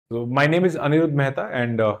So my name is Anirudh Mehta,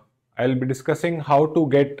 and I'll be discussing how to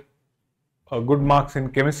get good marks in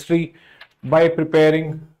chemistry by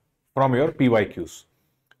preparing from your PYQs.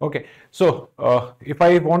 Okay, so if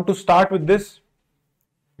I want to start with this,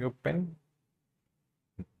 your pen.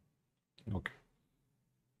 Okay.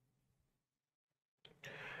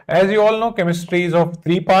 As you all know, chemistry is of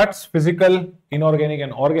three parts: physical, inorganic,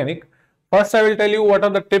 and organic. First, I will tell you what are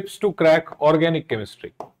the tips to crack organic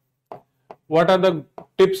chemistry. What are the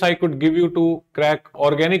tips I could give you to crack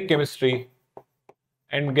organic chemistry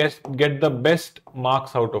and get the best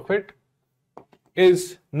marks out of it?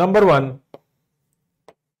 Is number one,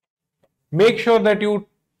 make sure that you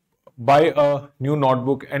buy a new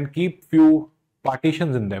notebook and keep few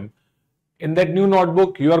partitions in them. In that new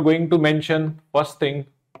notebook, you are going to mention, first thing,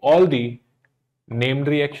 all the named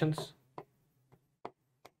reactions.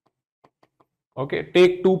 Okay,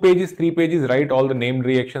 take 2 pages, 3 pages, write all the named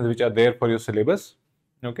reactions which are there for your syllabus.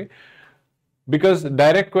 Okay, because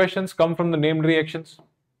direct questions come from the named reactions.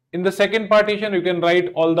 In the second partition, you can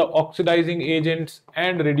write all the oxidizing agents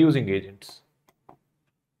and reducing agents.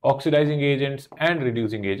 Oxidizing agents and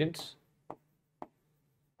reducing agents.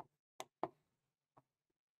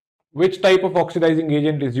 Which type of oxidizing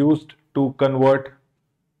agent is used to convert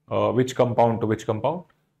which compound to which compound,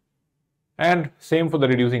 and same for the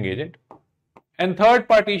reducing agent. And third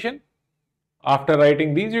partition, after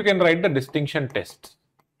writing these, you can write the distinction tests.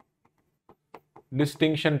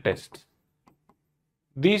 Distinction tests.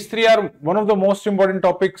 These three are one of the most important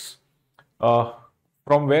topics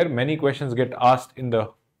from where many questions get asked in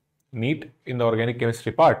the NEET, in the organic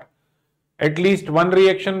chemistry part. At least one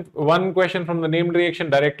question from the named reaction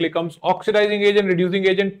directly comes. Oxidizing agent, reducing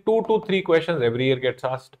agent, 2 to 3 questions every year gets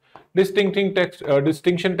asked. Distinction test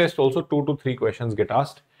also 2 to 3 questions get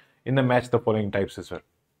asked in the match the following types as well.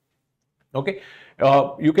 Okay,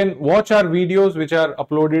 you can watch our videos which are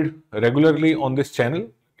uploaded regularly on this channel.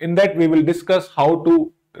 In that we will discuss how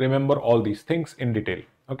to remember all these things in detail.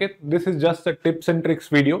 Okay, this is just a tips and tricks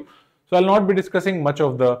video, so I'll not be discussing much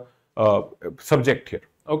of the subject here.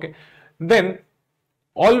 Okay, then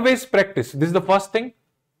always practice. This is the first thing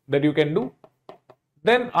that you can do.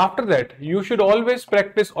 Then after that, you should always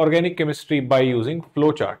practice organic chemistry by using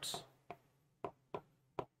flowcharts.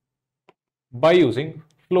 By using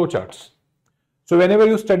flowcharts. So whenever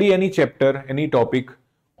you study any chapter, any topic,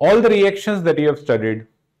 all the reactions that you have studied,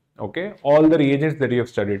 okay, all the reagents that you have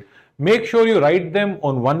studied, make sure you write them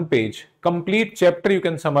on one page. Complete chapter you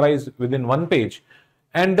can summarize within one page,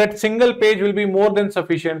 and that single page will be more than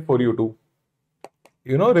sufficient for you to,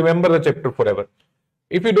 remember the chapter forever.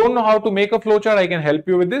 If you don't know how to make a flowchart, I can help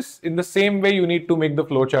you with this. In the same way, you need to make the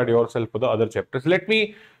flowchart yourself for the other chapters. Let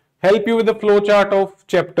me help you with the flowchart of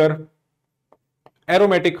chapter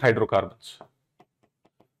aromatic hydrocarbons.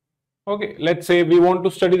 Okay, let's say we want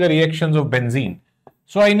to study the reactions of benzene.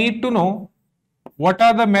 So I need to know what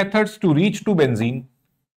are the methods to reach to benzene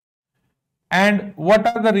and what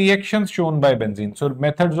are the reactions shown by benzene. So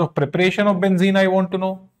methods of preparation of benzene I want to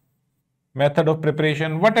know. Method of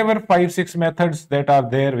preparation, whatever 5-6 methods that are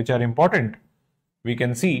there which are important, we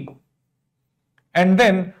can see. And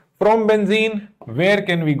then from benzene, where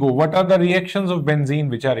can we go? What are the reactions of benzene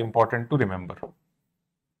which are important to remember?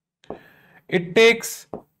 It takes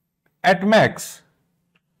at max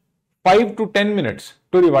 5 to 10 minutes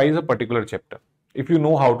to revise a particular chapter if you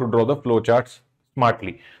know how to draw the flowcharts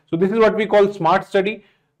smartly. So this is what we call smart study.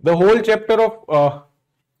 The whole chapter of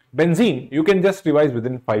benzene you can just revise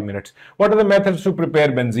within 5 minutes. What are the methods to prepare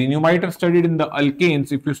benzene? You might have studied in the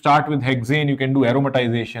alkanes. If you start with hexane, you can do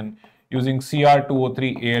aromatization using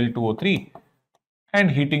Cr2O3, Al2O3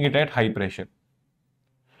 and heating it at high pressure.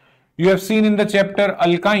 You have seen in the chapter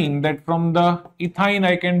alkyne that from the ethyne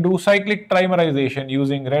I can do cyclic trimerization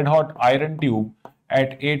using red hot iron tube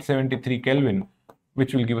at 873 Kelvin,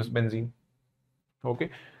 which will give us benzene. Okay.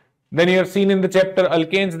 Then you have seen in the chapter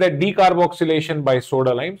alkanes that decarboxylation by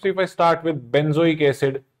soda lime. So if I start with benzoic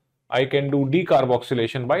acid, I can do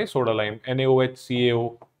decarboxylation by soda lime, NaOH,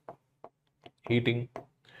 CaO, heating.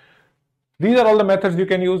 These are all the methods you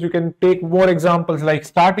can use. You can take more examples like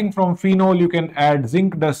starting from phenol, you can add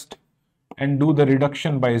zinc dust and do the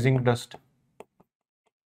reduction by zinc dust.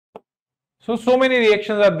 So many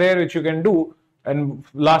reactions are there which you can do. And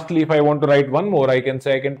lastly, if I want to write one more, I can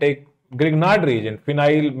say I can take Grignard reagent,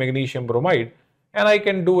 phenyl magnesium bromide, and I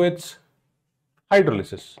can do its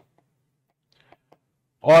hydrolysis.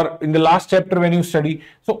 Or in the last chapter when you study,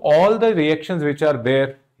 so all the reactions which are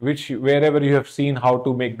there, wherever you have seen how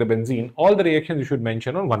to make the benzene, all the reactions you should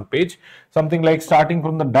mention on one page. Something like starting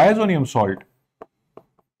from the diazonium salt.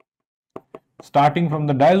 Starting from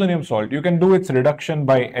the diazonium salt, you can do its reduction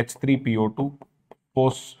by H3PO2.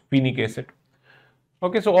 phosphenic acid.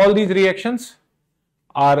 Okay, so all these reactions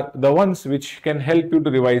are the ones which can help you to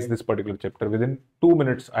revise this particular chapter within 2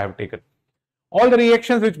 minutes I have taken. All the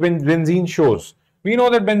reactions which benzene shows. We know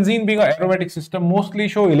that benzene being an aromatic system mostly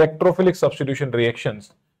show electrophilic substitution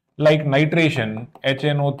reactions like nitration,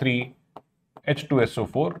 HNO3,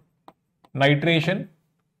 H2SO4, nitration,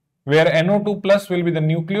 where NO2 plus will be the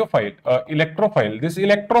nucleophile, electrophile. This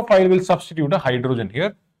electrophile will substitute a hydrogen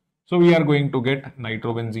here. So we are going to get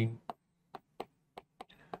nitrobenzene.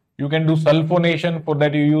 You can do sulfonation. For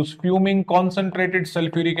that you use fuming concentrated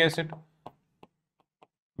sulfuric acid,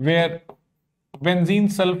 where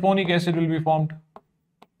benzene sulfonic acid will be formed.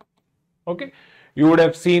 Okay, you would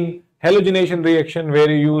have seen halogenation reaction where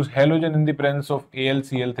you use halogen in the presence of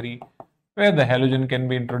AlCl3, where the halogen can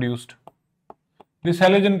be introduced. This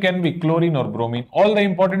halogen can be chlorine or bromine. All the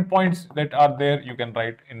important points that are there you can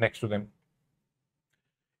write in next to them.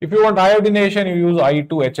 If you want iodination, you use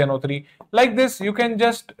I2HNO3. Like this, you can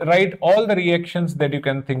just write all the reactions that you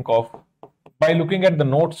can think of by looking at the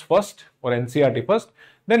notes first or NCERT first.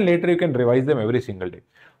 Then later you can revise them every single day.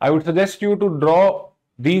 I would suggest you to draw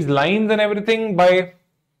these lines and everything by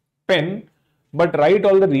pen, but write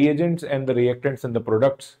all the reagents and the reactants and the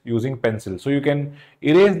products using pencil. So you can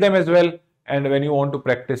erase them as well. And when you want to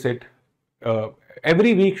practice it,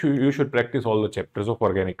 every week you should practice all the chapters of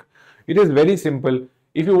organic. It is very simple.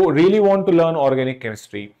 If you really want to learn organic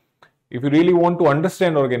chemistry, if you really want to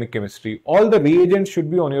understand organic chemistry, all the reagents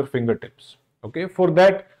should be on your fingertips. Okay, for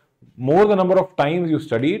that, more the number of times you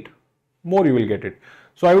study it, more you will get it.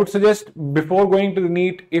 So I would suggest before going to the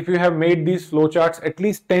NEET, if you have made these flowcharts at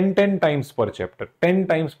least 10 times per chapter, 10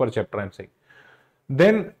 times per chapter I'm saying,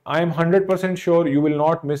 then I am 100% sure you will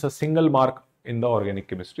not miss a single mark in the organic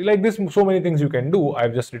chemistry. Like this, so many things you can do.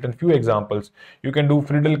 I've just written few examples. You can do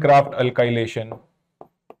Friedel-Crafts alkylation.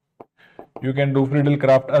 You can do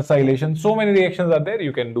Friedel-Crafts acylation. So many reactions are there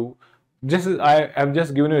you can do. I have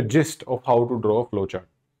just given you a gist of how to draw a flowchart.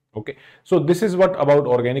 Okay, so this is what about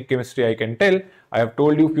organic chemistry I can tell. I have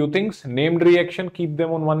told you few things. Named reaction, keep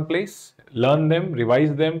them on one place, learn them,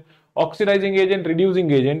 revise them. Oxidizing agent, reducing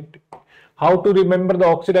agent. How to remember the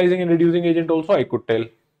oxidizing and reducing agent also I could tell.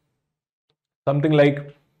 Something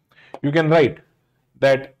like, you can write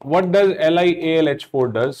that what does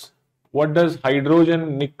LiAlH4 does, what does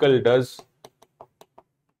hydrogen nickel does,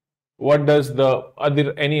 what does the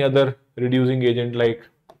any other reducing agent like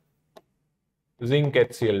zinc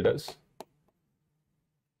HCl does.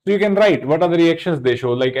 So you can write what are the reactions they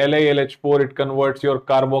show, like LiAlH4, it converts your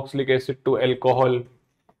carboxylic acid to alcohol,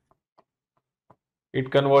 it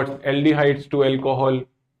converts aldehydes to alcohol,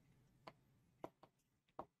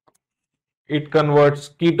 it converts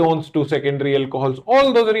ketones to secondary alcohols.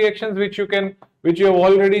 All those reactions which you have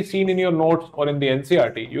already seen in your notes or in the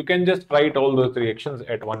NCERT, you can just write all those reactions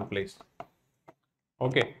at one place.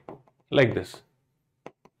 Okay, like this,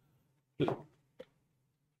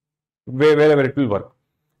 wherever it will work,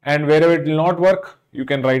 and wherever it will not work, you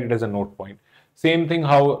can write it as a note point. Same thing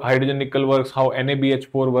how hydrogen nickel works, how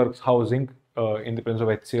NaBH4 works, how zinc in the presence of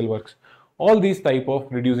HCl works. All these type of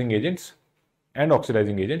reducing agents and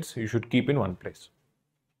oxidizing agents you should keep in one place.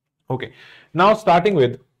 Okay, now starting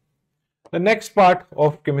with the next part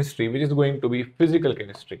of chemistry, which is going to be physical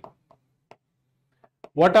chemistry.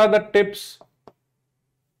 What are the tips?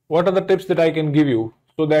 What are the tips that I can give you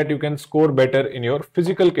so that you can score better in your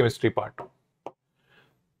physical chemistry part?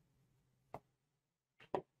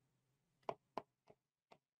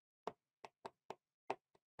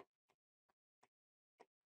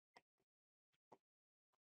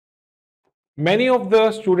 Many of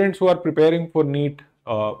the students who are preparing for NEET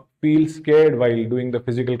feel scared while doing the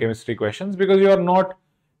physical chemistry questions because you are not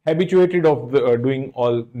habituated of doing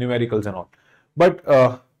all numericals and all. But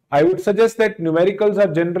I would suggest that numericals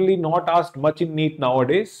are generally not asked much in NEET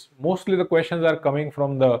nowadays. Mostly the questions are coming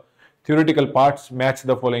from the theoretical parts, match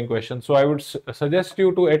the following questions. So I would suggest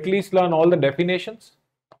you to at least learn all the definitions.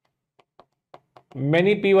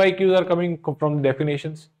 Many PYQs are coming from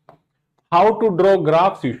definitions. How to draw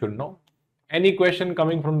graphs you should know. Any question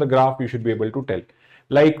coming from the graph you should be able to tell.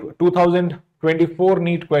 Like 2024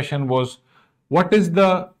 NEET question was, what is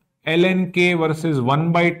the ln k versus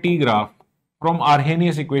 1 by t graph from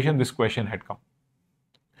Arrhenius equation? This question had come.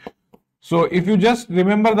 So if you just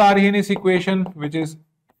remember the Arrhenius equation, which is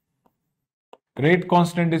rate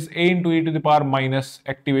constant is a into e to the power minus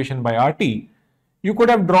activation by RT, you could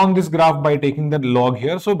have drawn this graph by taking the log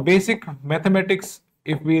here. So basic mathematics,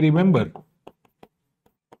 if we remember,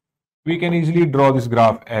 we can easily draw this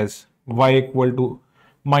graph as y equal to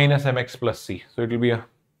minus mx plus c. So it will be a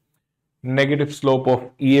negative slope of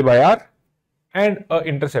EA by R and an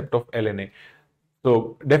intercept of ln A.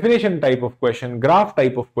 So definition type of question, graph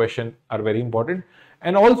type of question are very important.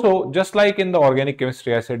 And also, just like in the organic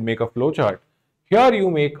chemistry, I said make a flow chart. Here you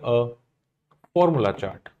make a formula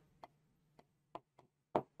chart.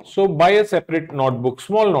 So buy a separate notebook,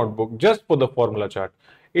 small notebook, just for the formula chart.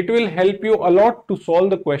 It will help you a lot to solve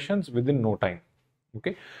the questions within no time.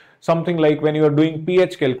 Okay. Something like when you are doing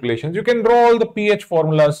pH calculations, you can draw all the pH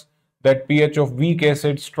formulas, that pH of weak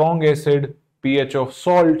acid, strong acid, pH of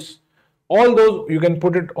salts, all those you can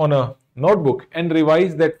put it on a notebook and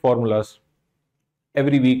revise that formulas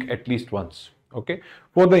every week at least once. Okay.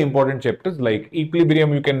 For the important chapters like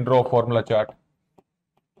equilibrium, you can draw formula chart.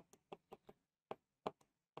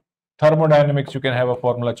 Thermodynamics, you can have a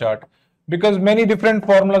formula chart, because many different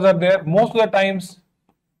formulas are there. Most of the times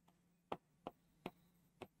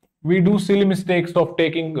we do silly mistakes of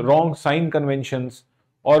taking wrong sign conventions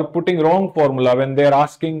or putting wrong formula when they are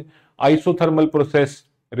asking isothermal process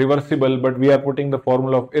reversible, but we are putting the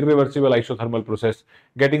formula of irreversible isothermal process,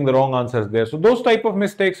 getting the wrong answers there. So those type of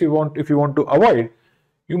mistakes if you want to avoid,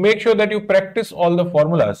 you make sure that you practice all the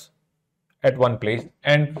formulas at one place.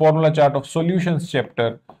 And formula chart of solutions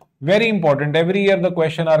chapter, very important. Every year the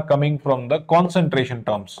question are coming from the concentration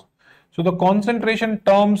terms. So the concentration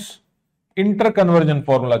terms interconversion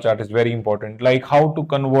formula chart is very important, like how to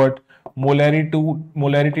convert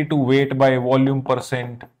molarity to weight by volume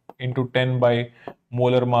percent into 10 by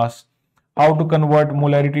molar mass, how to convert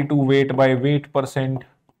molarity to weight by weight percent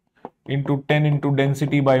into 10 into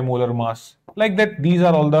density by molar mass. Like that, these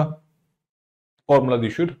are all the formulas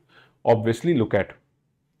you should obviously look at.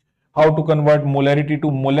 How to convert molarity to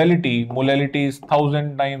molality. Molality is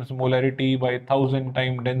 1000 times molarity by 1000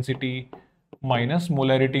 times density minus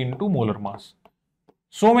molarity into molar mass.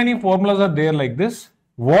 So many formulas are there like this.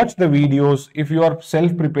 Watch the videos if you are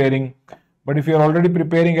self-preparing, but if you are already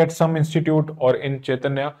preparing at some institute or in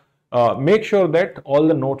Chaitanya, make sure that all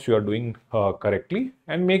the notes you are doing correctly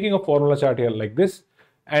and making a formula chart here like this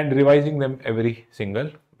and revising them every single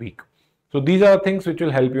week. So these are things which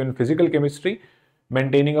will help you in physical chemistry,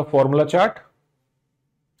 maintaining a formula chart,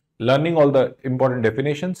 learning all the important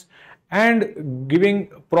definitions, and giving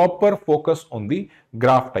proper focus on the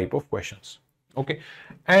graph type of questions. Okay.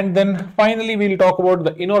 And then finally, we'll talk about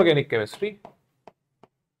the inorganic chemistry.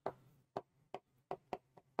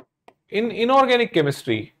 In inorganic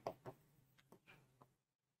chemistry,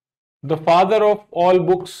 the father of all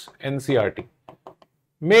books, NCERT.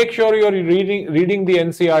 Make sure you are reading the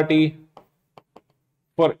NCERT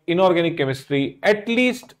for inorganic chemistry at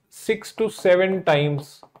least 6 to 7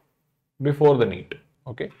 times before the NEET.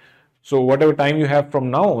 Okay. So whatever time you have from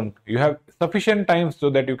now on, you have sufficient time so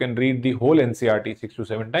that you can read the whole NCERT 6 to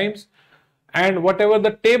 7 times. And whatever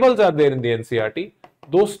the tables are there in the NCERT,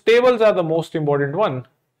 those tables are the most important one.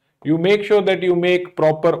 You make sure that you make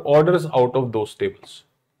proper orders out of those tables.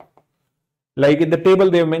 Like in the table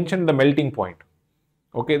they have mentioned the melting point.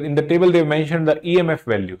 Okay, in the table they have mentioned the EMF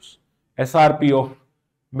values, SRP of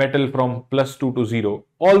metal from +2 to 0.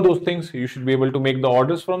 All those things you should be able to make the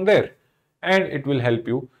orders from there, and it will help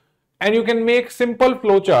you. And you can make simple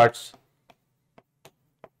flowcharts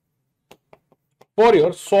for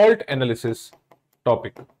your salt analysis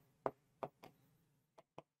topic.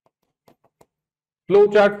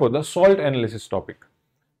 Flowchart for the salt analysis topic.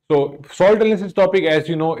 So salt analysis topic, as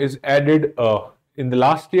you know, is added in the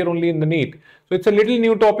last year only in the NEET. So it's a little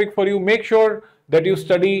new topic for you. Make sure that you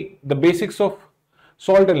study the basics of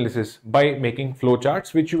salt analysis by making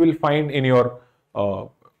flowcharts, which you will find in your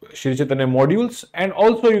Shri Chaitanya modules, and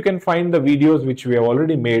also you can find the videos which we have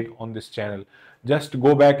already made on this channel. Just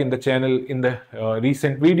go back in the channel in the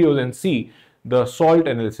recent videos and see the salt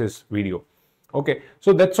analysis video. Okay,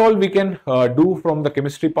 so that's all we can do from the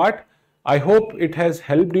chemistry part. I hope it has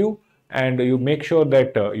helped you, and you make sure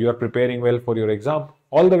that you are preparing well for your exam.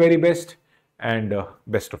 All the very best, and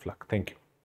best of luck. Thank you.